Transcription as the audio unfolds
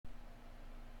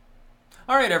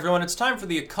Alright everyone, it's time for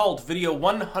the Occult video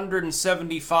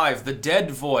 175, The Dead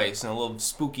Voice, and a little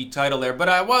spooky title there, but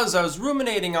I was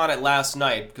ruminating on it last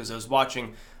night because I was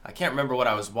watching, I can't remember what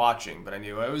I was watching, but I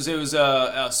knew it was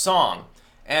a song,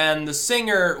 and the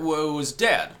singer was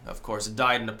dead. Of course, it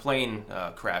died in a plane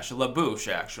crash, La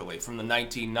Bouche actually, from the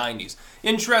 1990s.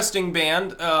 Interesting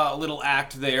band, a little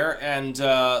act there, and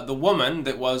the woman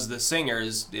that was the singer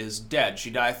is dead. She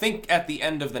died, I think, at the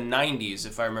end of the 90s,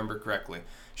 if I remember correctly.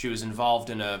 She was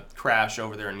involved in a crash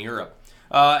over there in Europe.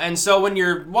 And so when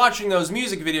you're watching those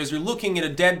music videos, you're looking at a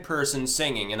dead person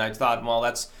singing, and I thought, well,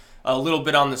 that's a little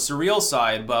bit on the surreal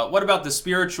side, but what about the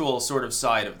spiritual sort of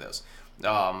side of this?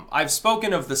 I've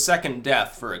spoken of the second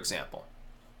death, for example.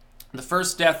 The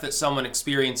first death that someone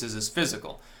experiences is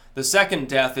physical. The second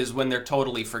death is when they're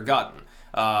totally forgotten.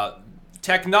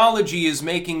 Technology is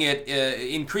making it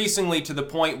increasingly to the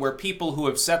point where people who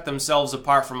have set themselves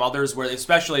apart from others, where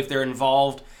especially if they're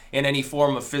involved in any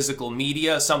form of physical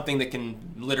media, something that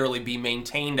can literally be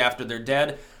maintained after they're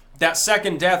dead, that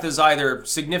second death is either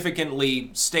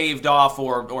significantly staved off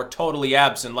or totally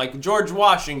absent. Like George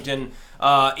Washington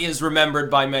is remembered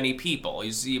by many people.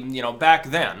 He's, you know, back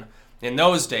then, in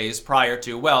those days, prior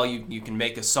to, well, you can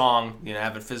make a song, you know,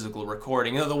 have a physical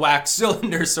recording, you know, the wax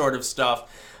cylinder sort of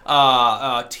stuff.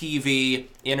 TV,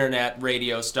 internet,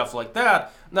 radio, stuff like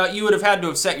that. Now, you would have had to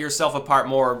have set yourself apart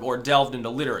more or delved into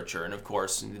literature, and of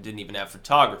course, you didn't even have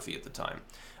photography at the time.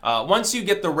 Once you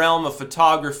get the realm of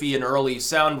photography and early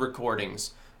sound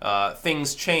recordings,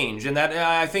 things change, and that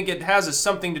I think it has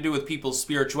something to do with people's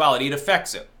spirituality. It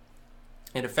affects it.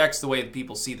 It affects the way that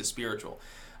people see the spiritual.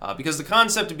 Because the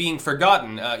concept of being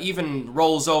forgotten even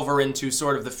rolls over into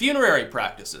sort of the funerary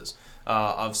practices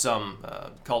of some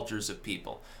cultures of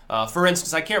people. For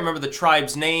instance, I can't remember the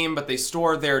tribe's name, but they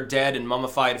store their dead in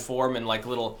mummified form in like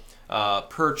little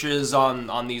perches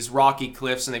on these rocky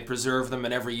cliffs, and they preserve them,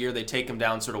 and every year they take them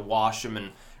down, sort of wash them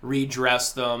and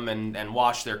redress them and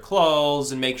wash their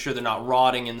clothes and make sure they're not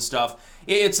rotting and stuff.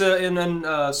 It's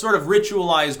a sort of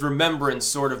ritualized remembrance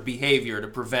sort of behavior to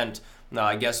prevent,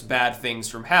 I guess, bad things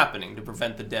from happening, to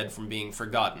prevent the dead from being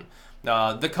forgotten.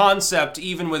 The concept,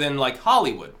 even within like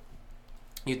Hollywood,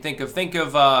 you think of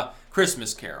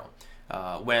Christmas Carol,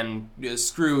 when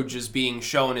Scrooge is being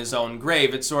shown his own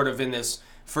grave. It's sort of in this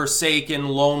forsaken,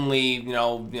 lonely,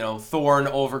 thorn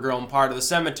overgrown part of the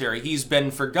cemetery. He's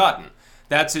been forgotten.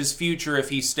 That's his future if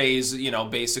he stays,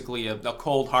 basically a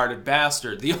cold-hearted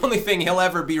bastard. The only thing he'll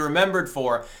ever be remembered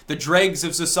for, the dregs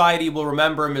of society will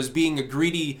remember him as being a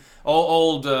greedy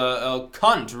old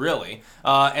cunt, really.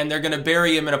 And they're going to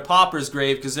bury him in a pauper's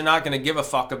grave because they're not going to give a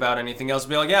fuck about anything else.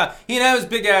 Be like, yeah, he had his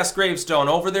big-ass gravestone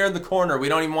over there in the corner. We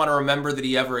don't even want to remember that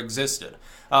he ever existed.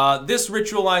 This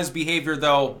ritualized behavior,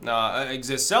 though,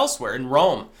 exists elsewhere. In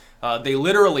Rome, they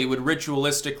literally would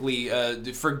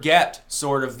ritualistically forget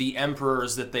sort of the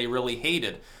emperors that they really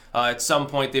hated. At some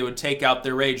point, they would take out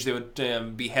their rage. They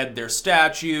would behead their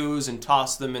statues and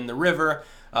toss them in the river.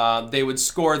 They would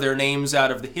score their names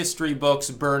out of the history books,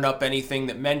 burn up anything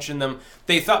that mentioned them.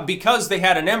 They thought because they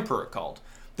had an emperor cult,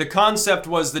 the concept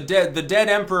was the dead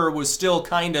emperor was still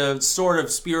kind of, sort of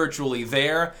spiritually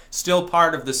there, still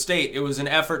part of the state. It was an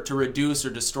effort to reduce or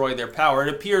destroy their power.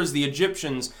 It appears the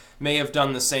Egyptians may have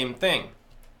done the same thing,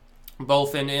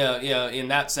 both in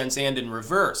that sense and in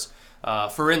reverse.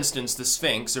 For instance, the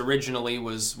Sphinx originally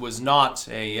was not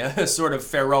a sort of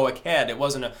pharaohic head. It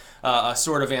wasn't a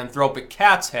sort of anthropic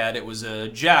cat's head. It was a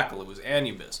jackal. It was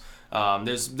Anubis.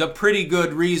 There's a pretty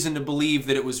good reason to believe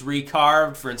that it was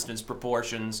recarved. For instance,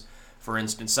 proportions. For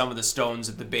instance, some of the stones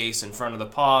at the base in front of the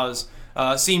paws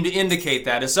seem to indicate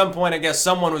that. At some point, I guess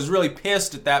someone was really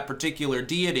pissed at that particular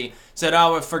deity, said,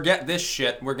 oh, forget this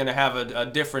shit. We're going to have a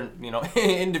different,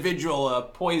 individual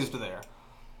poised there.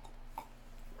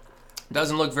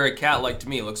 Doesn't look very cat-like to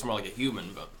me. It looks more like a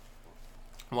human, but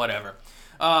whatever.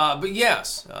 But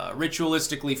yes,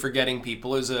 ritualistically forgetting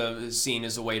people is seen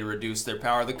as a way to reduce their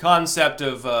power. The concept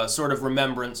of sort of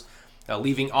remembrance,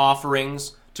 leaving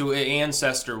offerings to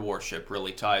ancestor worship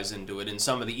really ties into it. In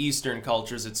some of the Eastern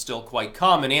cultures, it's still quite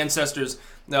common. Ancestors,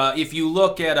 if you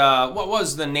look at, what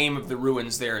was the name of the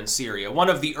ruins there in Syria? One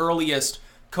of the earliest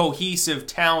cohesive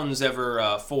towns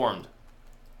ever formed.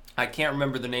 I can't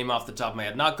remember the name off the top of my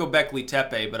head. Not Göbekli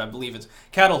Tepe, but I believe it's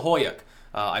Catalhoyuk,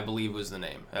 I believe was the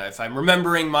name. If I'm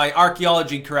remembering my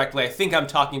archaeology correctly, I think I'm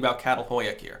talking about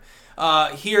Catalhoyuk here.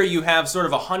 Here you have sort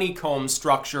of a honeycomb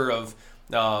structure of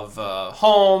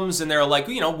homes, and there are like,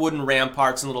 wooden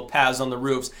ramparts and little paths on the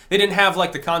roofs. They didn't have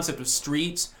like the concept of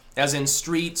streets as in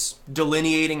streets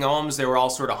delineating homes. They were all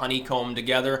sort of honeycombed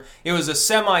together. It was a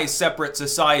semi-separate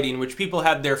society in which people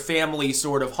had their family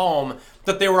sort of home,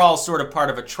 but they were all sort of part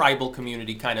of a tribal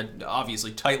community, kind of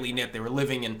obviously tightly knit. They were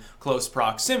living in close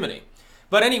proximity.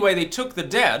 But anyway, they took the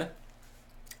dead,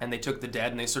 and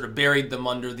they sort of buried them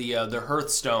under the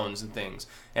hearthstones and things.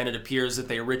 And it appears that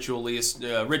they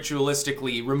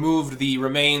ritualistically removed the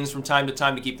remains from time to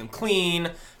time to keep them clean,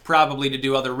 probably to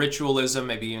do other ritualism,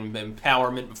 maybe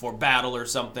empowerment before battle or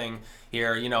something.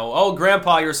 Here, oh,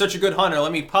 Grandpa, you're such a good hunter.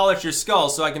 Let me polish your skull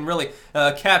so I can really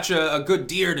catch a good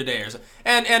deer today.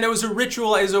 And it was a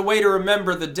ritual as a way to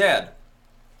remember the dead.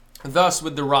 Thus,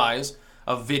 with the rise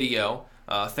of video,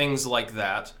 things like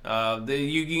that,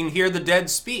 you can hear the dead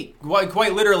speak.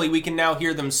 Quite literally, we can now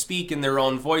hear them speak in their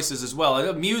own voices as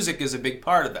well. Music is a big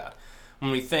part of that.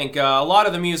 When we think, a lot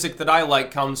of the music that I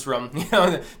like comes from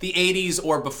the 80s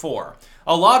or before.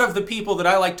 A lot of the people that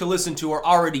I like to listen to are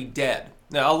already dead.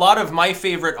 Now, a lot of my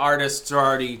favorite artists are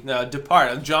already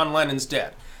departed. John Lennon's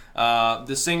dead.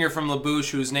 The singer from La Bouche,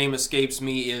 whose name escapes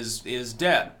me, is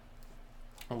dead.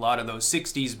 A lot of those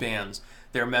 60s bands,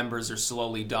 their members are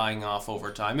slowly dying off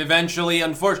over time. Eventually,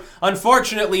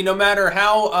 unfortunately, no matter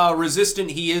how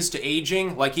resistant he is to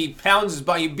aging, like he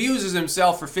abuses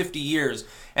himself for 50 years,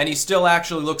 and he still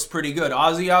actually looks pretty good.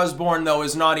 Ozzy Osbourne, though,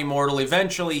 is not immortal.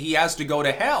 Eventually, he has to go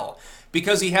to hell,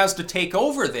 because he has to take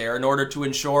over there in order to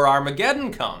ensure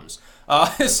Armageddon comes.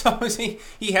 So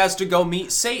he has to go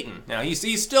meet Satan. Now, he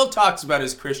still talks about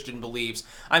his Christian beliefs.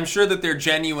 I'm sure that they're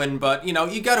genuine, but,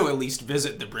 you got to at least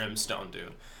visit the brimstone,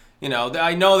 dude.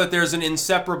 I know that there's an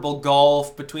inseparable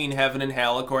gulf between heaven and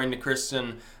hell, according to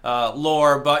Christian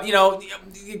lore, but,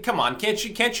 come on,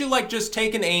 can't you like, just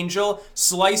take an angel,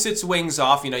 slice its wings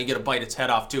off, you get to bite its head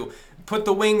off, too, put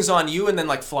the wings on you, and then,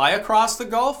 like, fly across the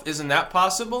gulf? Isn't that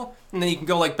possible? And then you can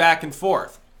go, like, back and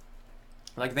forth.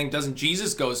 Like, I think, doesn't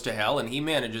Jesus goes to hell, and he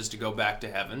manages to go back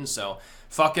to heaven, so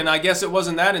fucking, I guess it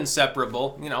wasn't that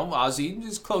inseparable. Ozzy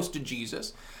is close to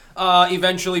Jesus.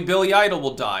 Eventually Billy Idol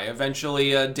will die.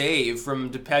 Eventually Dave from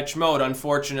Depeche Mode,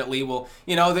 unfortunately, will,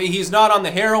 he's not on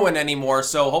the heroin anymore,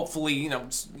 so hopefully,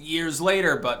 years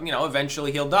later, but,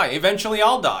 eventually he'll die. Eventually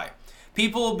I'll die.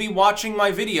 People will be watching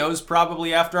my videos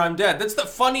probably after I'm dead. That's the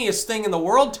funniest thing in the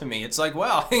world to me. It's like,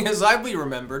 well, as I'll be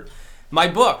remembered. My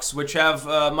books, which have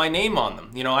my name on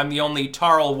them. I'm the only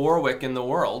Tarl Warwick in the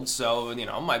world, so,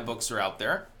 my books are out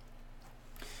there.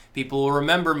 People will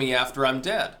remember me after I'm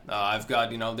dead. I've got,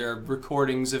 there are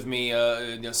recordings of me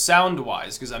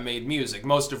sound-wise, because I made music,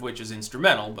 most of which is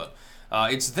instrumental, but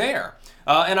it's there.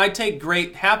 And I take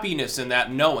great happiness in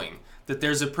that, knowing that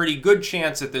there's a pretty good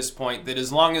chance at this point that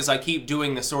as long as I keep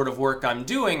doing the sort of work I'm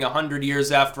doing 100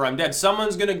 years after I'm dead,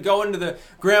 someone's going to go into the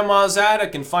grandma's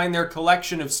attic and find their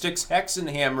collection of Styx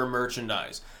Hexenhammer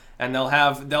merchandise. And they'll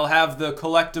have the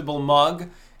collectible mug,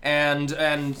 and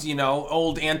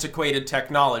old antiquated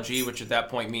technology, which at that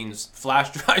point means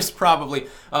flash drives probably,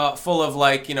 full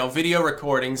of video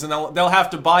recordings, and they'll have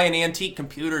to buy an antique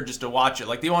computer just to watch it.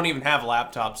 Like, they won't even have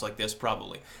laptops like this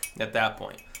probably at that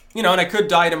point. And I could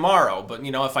die tomorrow, but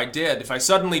if I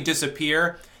suddenly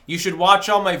disappear, you should watch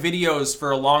all my videos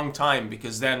for a long time,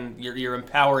 because then you're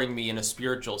empowering me in a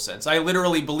spiritual sense. I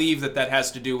literally believe that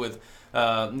has to do with,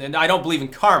 and I don't believe in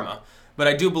karma, but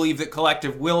I do believe that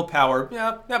collective willpower,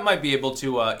 that might be able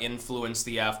to influence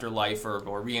the afterlife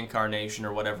or reincarnation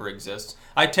or whatever exists.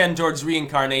 I tend towards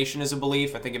reincarnation as a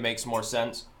belief. I think it makes more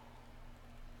sense.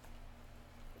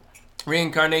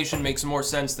 Reincarnation makes more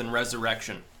sense than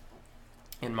resurrection,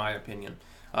 in my opinion.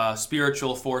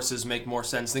 Spiritual forces make more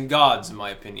sense than gods, in my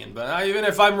opinion. But even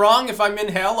if I'm wrong, if I'm in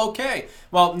hell, okay.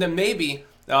 Well, then maybe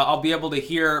I'll be able to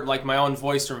hear like my own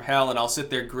voice from hell, and I'll sit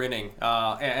there grinning,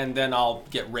 and then I'll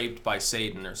get raped by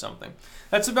Satan or something.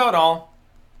 That's about all.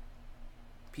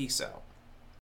 Peace out.